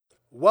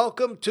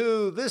Welcome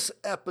to this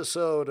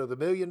episode of the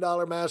Million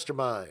Dollar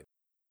Mastermind.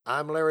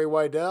 I'm Larry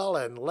Weidel,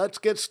 and let's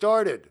get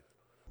started.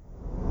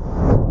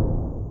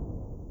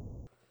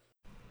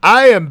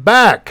 I am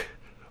back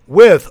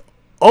with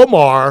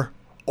Omar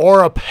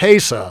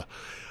Oropesa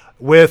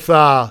with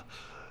not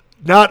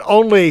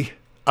only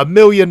 $1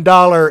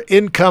 million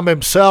income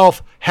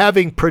himself,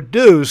 having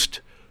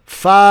produced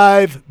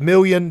 $5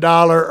 million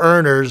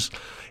earners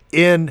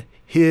in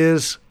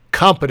his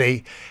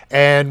company,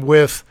 and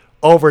with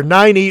over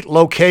 90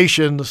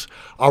 locations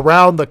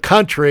around the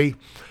country,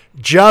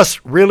 just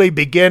really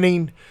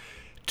beginning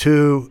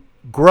to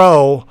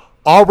grow,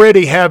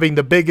 already having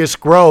the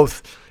biggest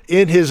growth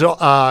in his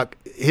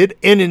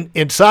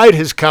inside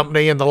his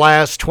company in the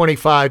last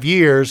 25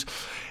 years.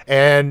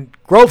 And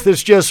growth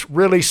is just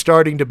really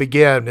starting to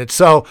begin. And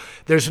so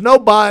there's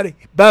nobody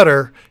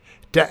better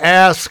to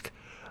ask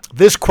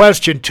this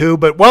question to,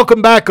 but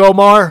welcome back,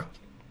 Omar.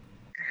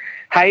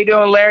 How you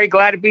doing, Larry?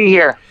 Glad to be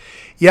here.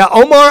 Yeah,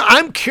 Omar,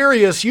 I'm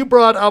curious. You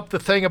brought up the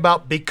thing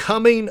about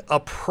becoming a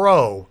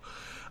pro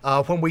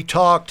when we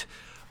talked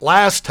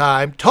last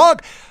time.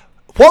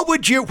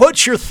 What's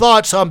your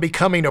thoughts on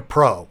becoming a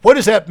pro? What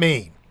does that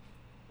mean?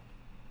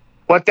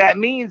 What that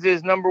means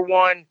is, number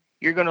one,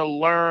 you're going to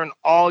learn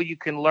all you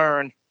can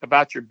learn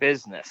about your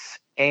business.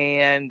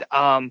 And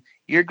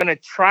you're going to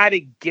try to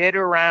get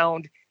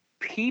around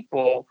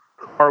people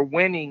who are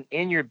winning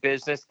in your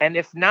business. And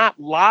if not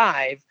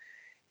live,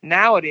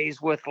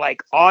 nowadays with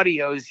like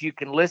audios you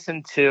can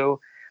listen to,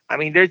 I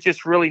mean, there's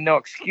just really no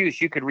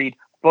excuse. You could read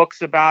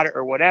books about it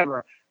or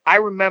whatever. I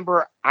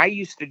remember I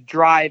used to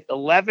drive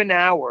 11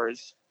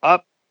 hours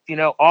up,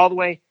 all the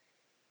way,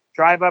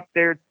 drive up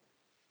there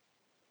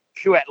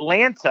to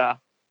Atlanta.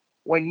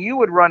 When you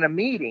would run a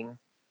meeting,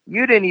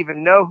 you didn't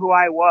even know who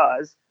I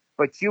was,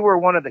 but you were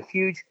one of the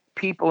huge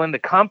people in the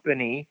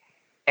company,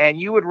 and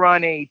you would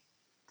run a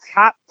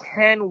top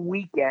 10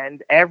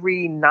 weekend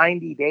every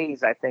 90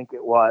 days, I think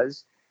it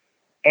was.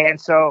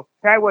 And so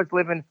I was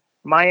living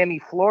Miami,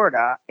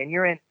 Florida, and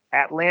you're in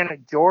Atlanta,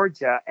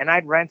 Georgia, and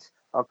I'd rent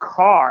a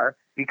car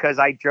because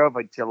I drove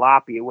a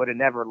jalopy. It would have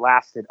never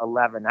lasted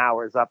 11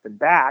 hours up and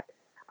back.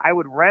 I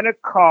would rent a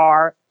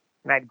car,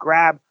 and I'd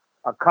grab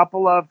a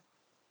couple of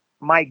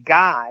my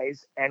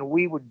guys, and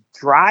we would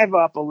drive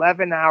up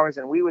 11 hours,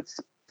 and we would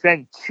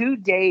spend 2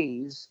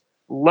 days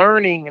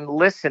learning and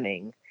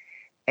listening.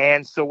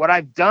 And so what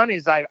I've done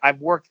is I've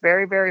worked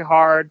very, very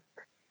hard,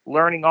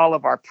 learning all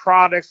of our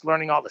products,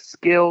 learning all the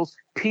skills,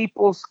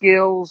 people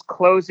skills,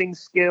 closing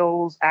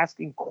skills,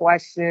 asking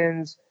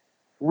questions,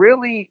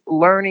 really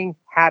learning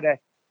how to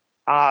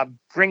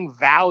bring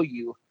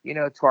value,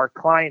 to our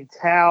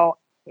clientele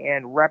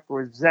and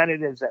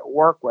representatives that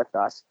work with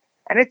us.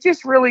 And it's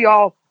just really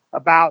all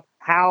about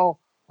how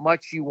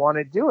much you want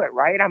to do it,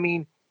 right? I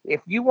mean,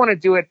 if you want to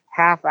do it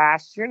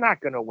half-assed, you're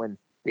not going to win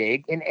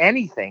big in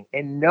anything,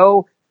 in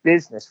no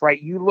business,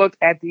 right? You look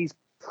at these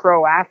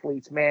pro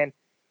athletes, man,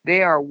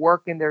 they are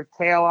working their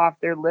tail off.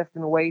 They're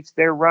lifting weights.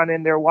 They're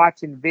running. They're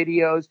watching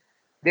videos.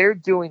 They're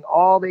doing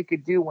all they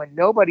could do when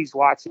nobody's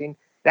watching.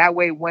 That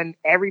way, when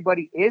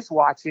everybody is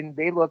watching,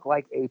 they look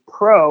like a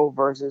pro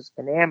versus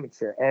an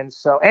amateur. And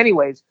so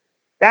anyways,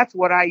 that's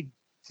what I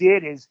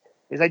did is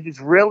I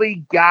just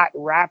really got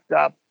wrapped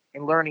up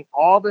in learning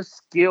all the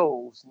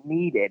skills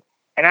needed.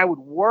 And I would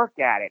work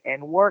at it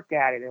and work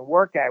at it and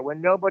work at it. When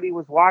nobody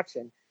was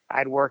watching,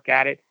 I'd work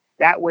at it.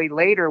 That way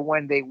later,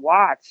 when they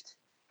watched,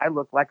 I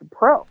looked like a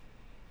pro.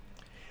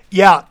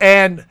 Yeah,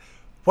 and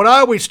what I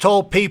always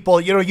told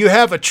people, you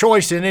have a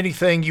choice in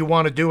anything you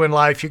want to do in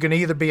life. You can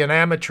either be an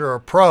amateur or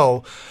a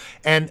pro.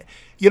 And,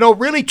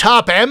 really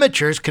top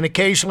amateurs can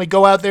occasionally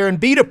go out there and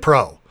beat a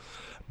pro.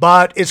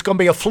 But it's going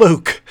to be a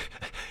fluke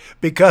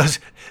because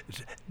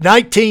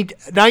 19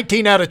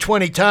 out of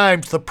 20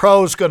 times the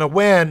pro's going to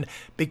win,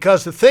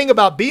 because the thing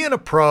about being a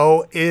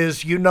pro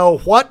is you know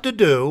what to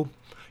do,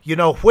 you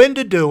know when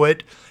to do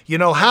it, you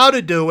know how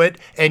to do it,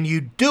 and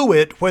you do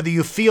it whether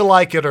you feel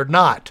like it or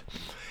not.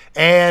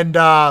 And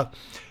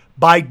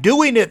by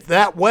doing it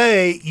that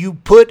way, you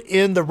put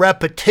in the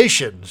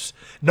repetitions.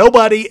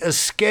 Nobody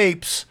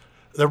escapes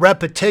the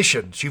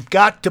repetitions. You've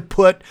got to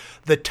put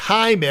the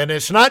time in.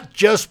 It's not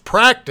just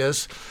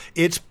practice.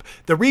 It's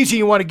the reason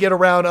you want to get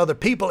around other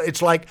people.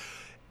 It's like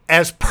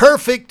as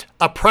perfect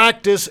a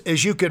practice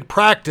as you can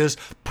practice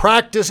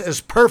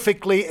as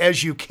perfectly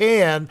as you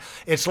can.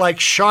 It's like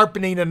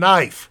sharpening a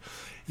knife.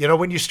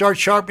 When you start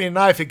sharpening a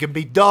knife, it can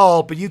be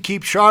dull, but you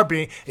keep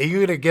sharpening and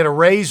you're going to get a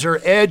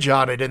razor edge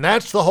on it. And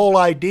that's the whole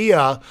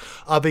idea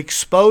of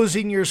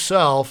exposing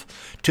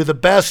yourself to the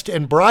best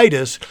and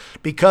brightest,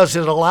 because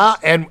it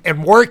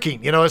and working.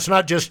 It's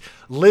not just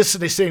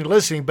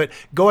listening, but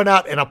going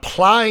out and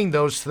applying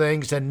those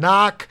things and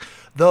knock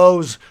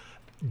those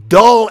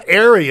dull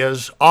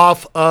areas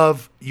off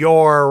of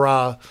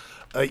your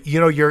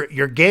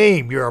your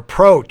game, your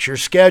approach, your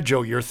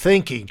schedule, your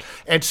thinking.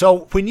 And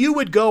so when you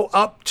would go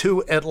up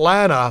to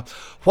Atlanta,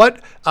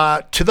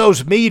 to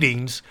those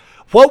meetings,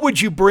 what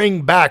would you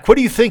bring back? What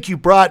do you think you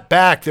brought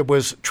back that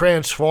was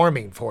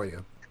transforming for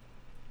you?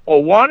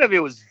 Well, one of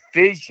it was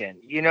vision.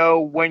 You know,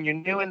 when you're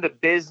new in the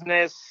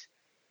business,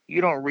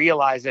 you don't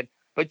realize it,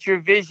 but your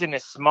vision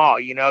is small.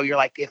 You know, you're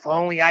like, if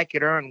only I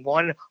could earn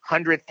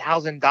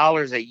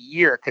 $100,000 a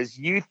year, because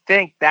you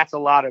think that's a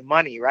lot of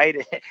money, right?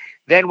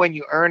 Then when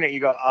you earn it, you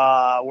go,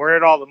 where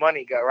did all the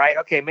money go, right?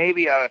 Okay,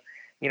 maybe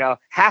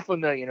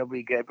 $500,000 will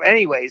be good. But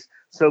anyways,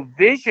 so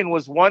vision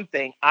was one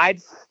thing.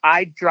 I'd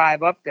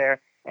drive up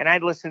there and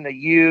I'd listen to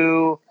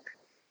you.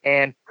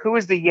 And who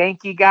was the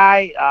Yankee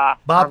guy?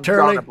 Bob I'm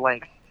drawing a Turley.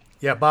 blank.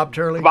 Yeah, Bob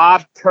Turley.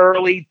 Bob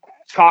Turley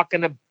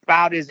talking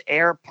about his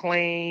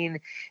airplane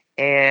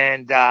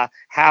and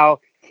how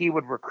he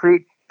would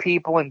recruit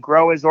people and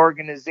grow his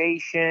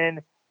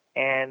organization.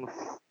 And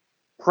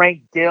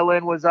Frank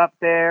Dillon was up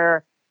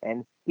there,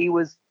 and he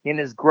was in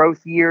his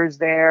growth years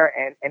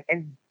there.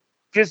 And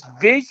just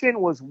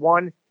vision was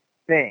one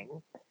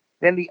thing.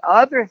 Then the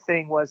other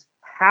thing was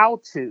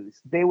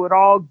how-tos. They would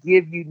all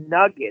give you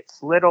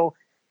nuggets, little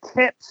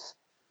tips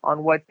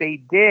on what they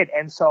did.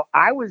 And so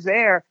I was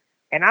there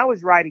and I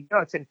was writing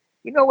notes. And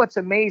you know what's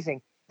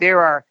amazing?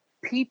 There are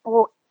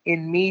people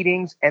in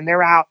meetings and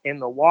they're out in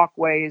the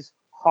walkways,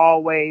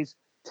 hallways,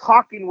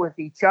 talking with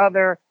each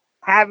other,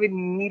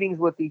 having meetings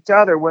with each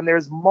other when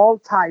there's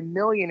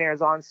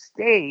multi-millionaires on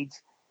stage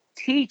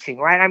teaching,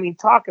 right? I mean,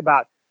 talk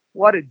about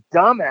what a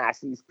dumbass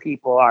these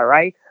people are,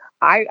 right?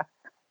 I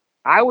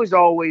was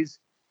always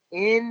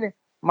in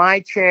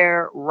my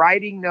chair,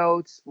 writing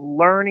notes,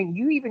 learning.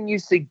 You even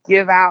used to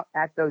give out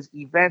at those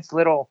events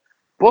little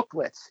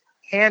booklets,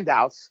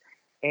 handouts.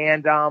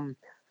 And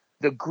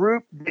the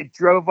group that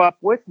drove up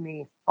with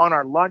me on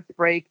our lunch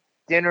break,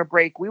 dinner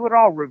break, we would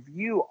all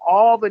review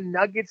all the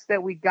nuggets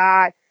that we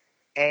got,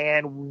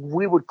 and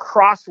we would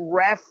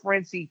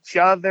cross-reference each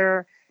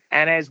other.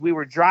 And as we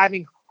were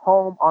driving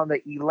home on the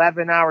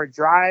 11-hour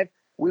drive,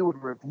 we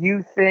would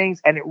review things,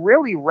 and it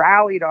really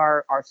rallied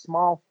our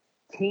small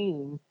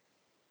team,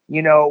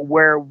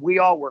 where we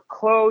all were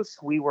close,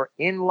 we were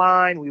in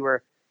line, we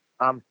were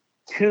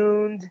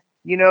tuned,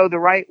 the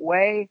right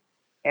way.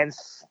 And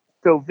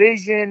so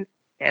vision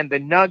and the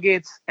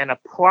nuggets and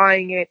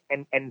applying it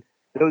and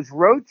those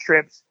road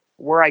trips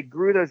where I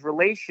grew those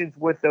relations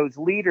with those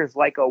leaders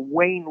like a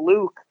Wayne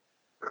Luke,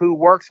 who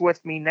works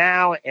with me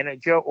now, and a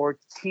Joe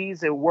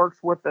Ortiz who works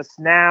with us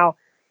now.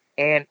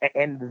 And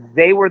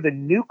they were the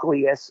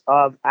nucleus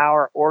of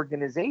our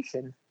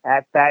organization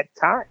at that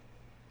time.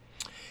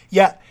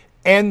 Yeah,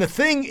 and the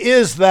thing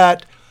is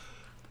that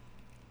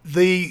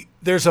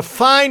there's a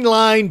fine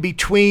line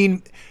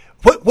between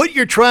what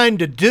you're trying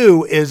to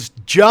do is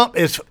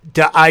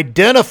to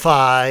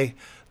identify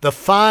the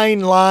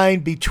fine line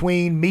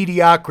between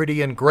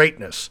mediocrity and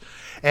greatness.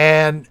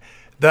 And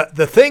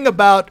the thing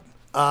about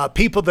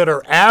people that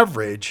are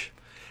average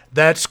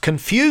that's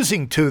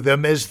confusing to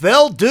them is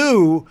they'll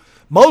do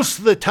most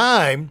of the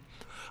time,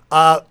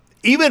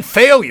 even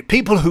failure,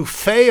 people who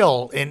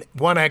fail in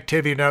one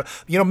activity,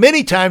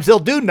 many times they'll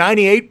do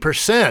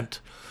 98%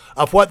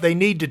 of what they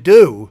need to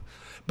do,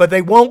 but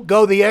they won't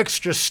go the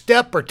extra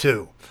step or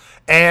two.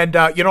 And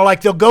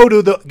like they'll go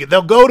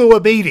to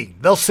a meeting,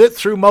 they'll sit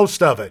through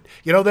most of it.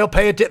 They'll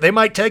pay attention. They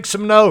might take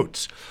some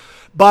notes,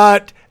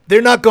 but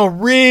they're not going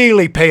to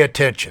really pay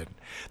attention.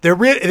 They're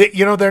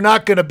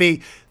not going to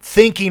be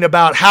thinking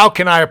about how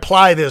can I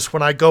apply this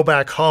when I go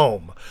back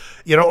home.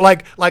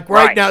 Like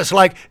right now, it's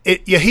like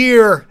you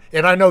hear,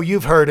 and I know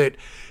you've heard it,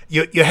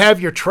 you have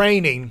your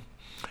training,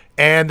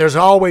 and there's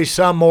always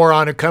some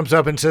moron who comes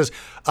up and says,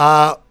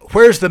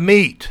 where's the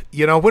meat?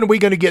 When are we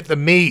going to get the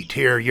meat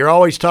here? You're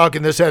always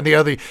talking this, that, and the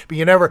other, but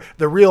you never,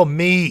 the real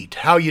meat,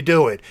 how you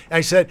do it. And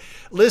I said,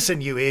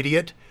 listen, you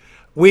idiot,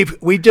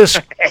 we've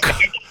just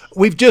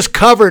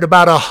covered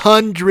about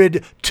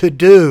 100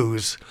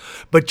 to-dos,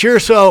 but you're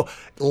so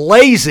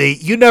lazy,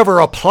 you never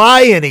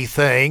apply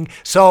anything,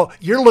 so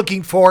you're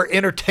looking for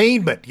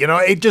entertainment.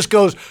 It just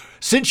goes,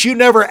 since you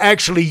never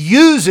actually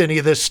use any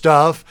of this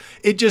stuff,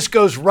 it just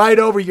goes right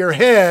over your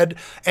head,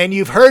 and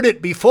you've heard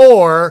it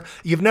before,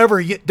 you've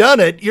never done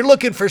it, you're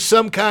looking for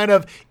some kind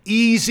of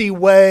easy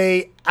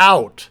way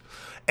out.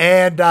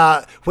 And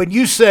when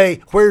you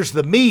say, where's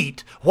the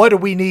meat, what do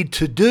we need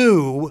to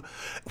do,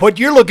 what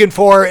you're looking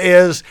for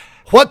is,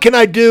 what can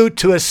I do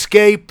to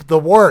escape the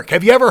work?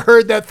 Have you ever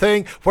heard that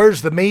thing,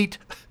 where's the meat?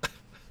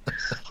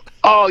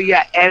 Oh,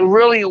 yeah. And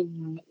really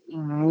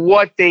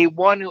what they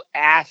want to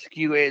ask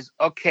you is,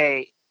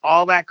 okay,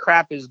 all that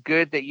crap is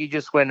good that you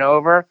just went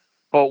over,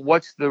 but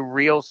what's the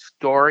real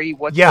story?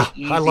 What's the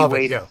easy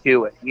way to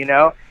do it,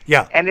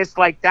 Yeah. And it's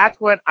like, that's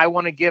what I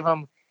want to give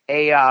them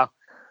a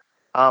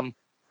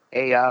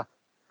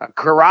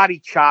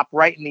karate chop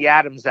right in the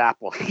Adam's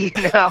apple.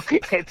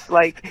 It's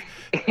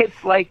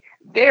like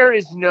there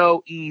is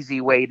no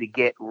easy way to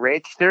get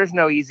rich. There's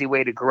no easy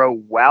way to grow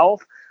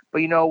wealth. But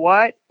you know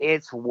what?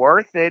 It's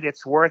worth it.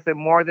 It's worth it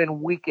more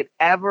than we could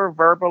ever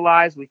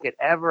verbalize. We could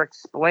ever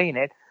explain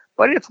it.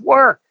 But it's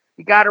work.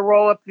 You got to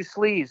roll up your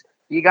sleeves.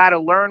 You got to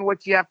learn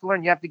what you have to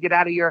learn. You have to get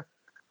out of your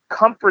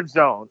comfort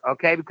zone,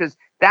 okay? Because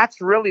that's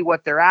really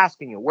what they're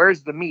asking you.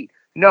 Where's the meat?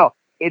 No,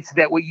 It's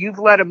that what you've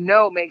let them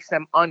know makes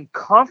them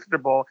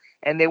uncomfortable,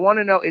 and they want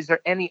to know, is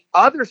there any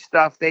other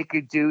stuff they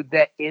could do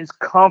that is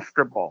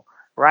comfortable,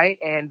 right?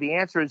 And the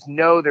answer is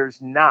no, there's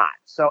not.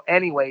 So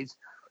anyways,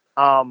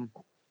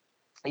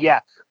 yeah,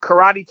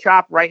 karate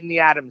chop right in the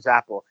Adam's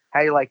apple.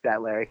 How you like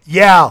that, Larry?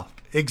 Yeah,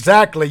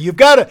 exactly. You've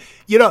got to,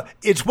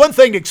 it's one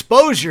thing to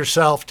expose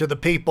yourself to the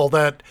people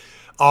that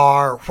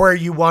are where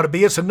you want to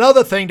be. It's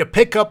another thing to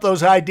pick up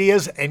those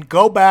ideas and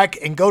go back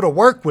and go to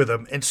work with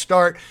them and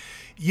start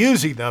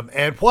using them.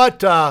 And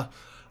what I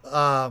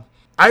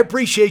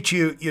appreciate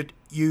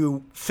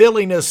you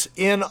filling us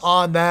in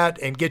on that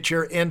and get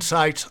your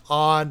insights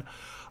on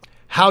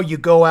how you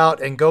go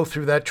out and go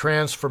through that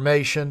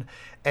transformation.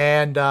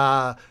 And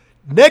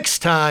next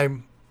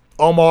time,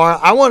 Omar,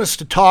 I want us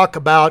to talk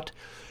about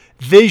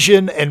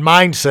vision and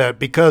mindset,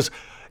 because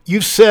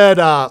you said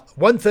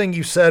one thing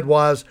you said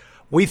was,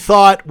 we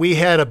thought we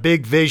had a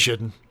big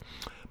vision,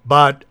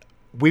 but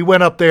we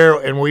went up there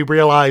and we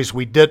realized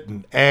we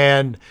didn't.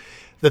 And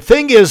the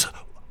thing is,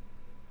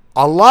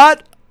 a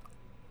lot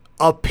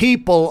of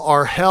people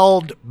are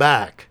held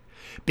back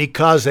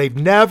because they've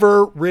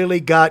never really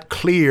got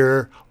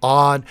clear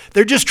on,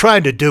 they're just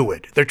trying to do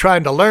it. They're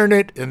trying to learn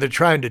it, and they're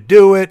trying to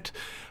do it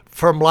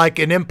from like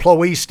an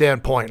employee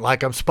standpoint,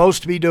 like I'm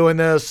supposed to be doing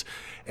this,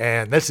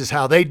 and this is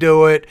how they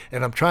do it,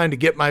 and I'm trying to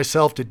get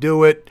myself to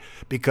do it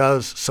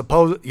because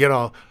something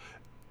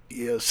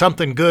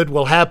good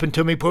will happen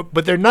to me,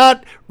 but they're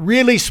not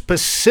really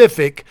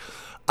specific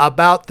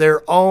about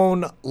their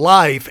own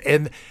life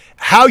and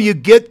how you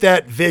get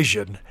that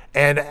vision.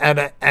 And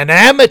an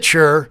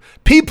amateur,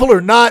 people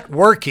are not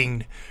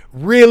working,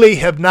 really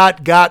have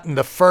not gotten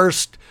the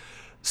first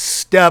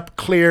step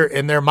clear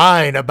in their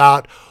mind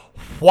about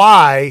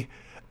why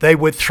they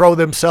would throw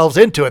themselves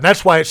into it. And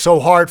that's why it's so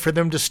hard for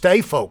them to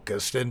stay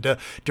focused and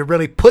to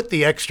really put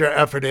the extra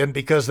effort in,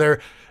 because they're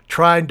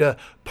trying to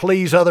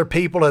please other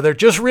people, and they're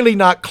just really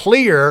not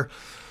clear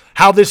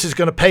how this is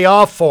going to pay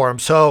off for them.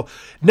 So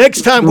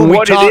next time when we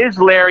talk... What it is,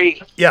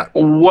 Larry, yeah.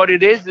 What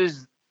it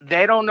is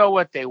they don't know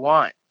what they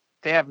want.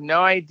 They have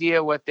no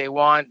idea what they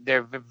want.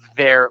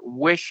 They're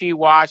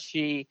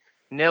wishy-washy,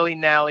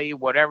 nilly-nelly,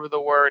 whatever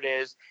the word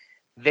is.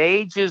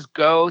 They just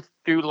go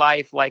through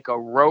life like a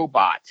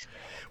robot.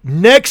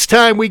 Next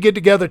time we get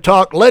together,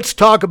 let's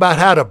talk about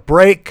how to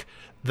break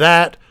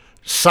that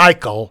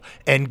cycle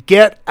and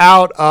get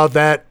out of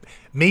that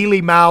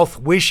mealy mouth,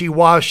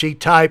 wishy-washy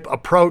type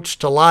approach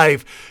to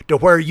life, to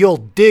where you'll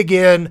dig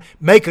in,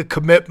 make a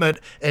commitment,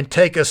 and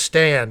take a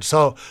stand.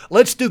 So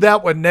let's do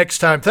that one next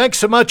time. Thanks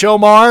so much,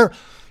 Omar.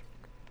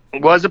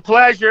 It was a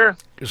pleasure.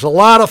 It was a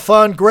lot of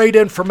fun, great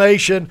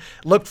information.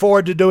 Look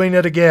forward to doing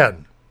it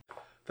again.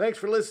 Thanks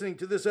for listening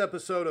to this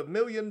episode of $1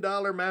 Million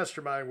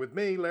Mastermind with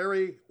me,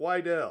 Larry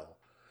Weidel.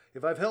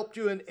 If I've helped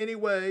you in any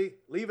way,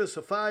 leave us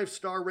a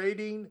 5-star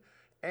rating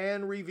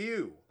and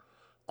review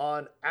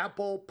on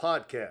Apple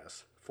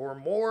Podcasts. For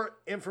more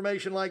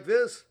information like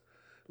this,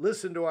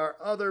 listen to our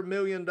other $1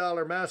 Million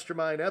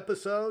Mastermind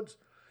episodes,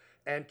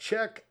 and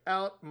check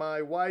out my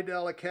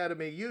Weidel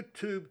Academy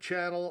YouTube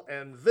channel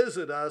and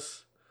visit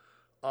us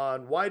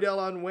on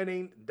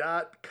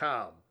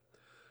WeidelOnWinning.com.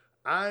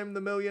 I'm the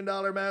 $1 Million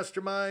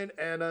Mastermind,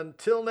 and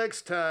until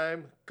next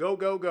time, go,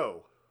 go,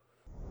 go.